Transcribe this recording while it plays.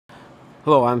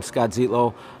Hello, I'm Scott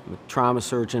Zietlow. I'm a trauma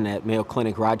surgeon at Mayo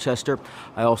Clinic, Rochester.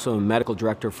 I also am medical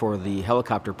director for the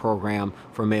helicopter program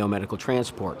for Mayo Medical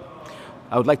Transport.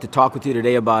 I would like to talk with you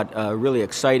today about a really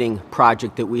exciting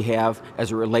project that we have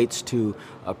as it relates to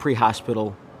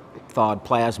pre-hospital thawed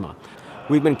plasma.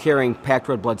 We've been carrying packed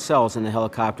red blood cells in the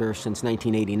helicopter since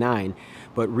 1989,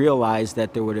 but realized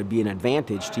that there would be an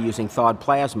advantage to using thawed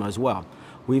plasma as well.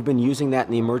 We've been using that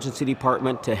in the emergency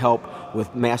department to help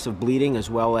with massive bleeding as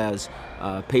well as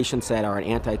patients that are on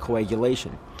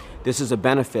anticoagulation. This is a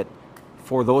benefit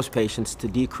for those patients to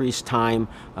decrease time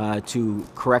to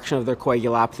correction of their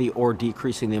coagulopathy or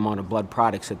decreasing the amount of blood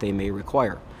products that they may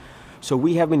require. So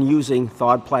we have been using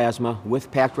thawed plasma with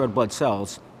packed red blood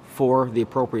cells for the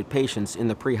appropriate patients in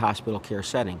the pre-hospital care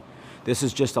setting. This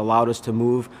has just allowed us to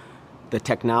move the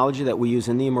technology that we use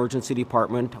in the emergency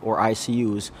department or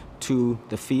ICUs to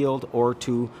the field or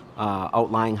to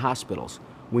outlying hospitals.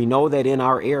 We know that in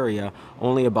our area,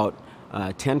 only about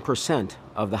 10%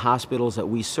 of the hospitals that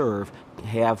we serve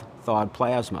have thawed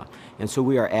plasma, and so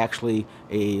we are actually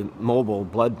a mobile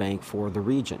blood bank for the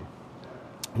region.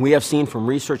 We have seen from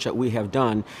research that we have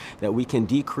done that we can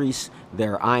decrease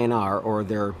their INR or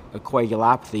their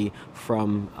coagulopathy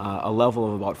from a level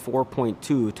of about 4.2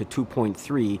 to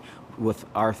 2.3 with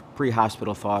our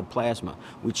pre-hospital thawed plasma.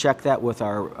 We check that with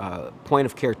our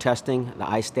point-of-care testing, the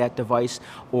iStat device,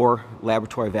 or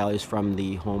laboratory values from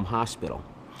the home hospital.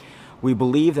 We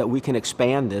believe that we can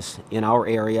expand this in our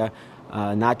area,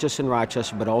 not just in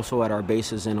Rochester, but also at our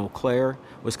bases in Eau Claire,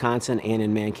 Wisconsin, and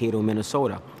in Mankato,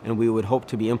 Minnesota, and we would hope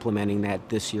to be implementing that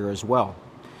this year as well.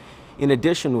 In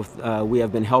addition, we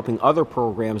have been helping other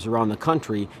programs around the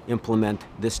country implement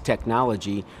this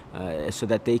technology so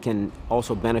that they can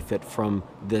also benefit from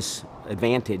this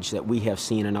advantage that we have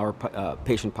seen in our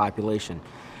patient population.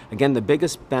 Again, the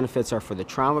biggest benefits are for the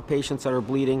trauma patients that are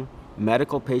bleeding,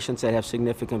 medical patients that have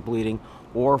significant bleeding,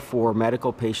 or for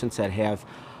medical patients that have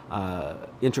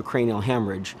intracranial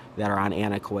hemorrhage that are on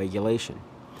anticoagulation.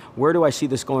 Where do I see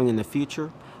this going in the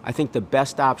future? I think the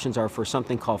best options are for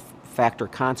something called factor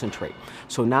concentrate.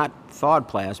 So not thawed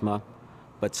plasma,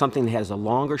 but something that has a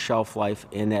longer shelf life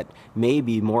and that may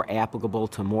be more applicable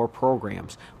to more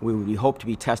programs. We hope to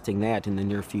be testing that in the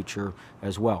near future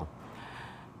as well.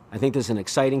 I think this is an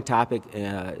exciting topic,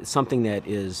 something that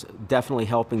is definitely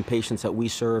helping patients that we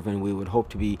serve, and we would hope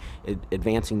to be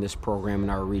advancing this program in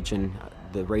our region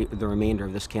the remainder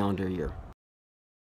of this calendar year.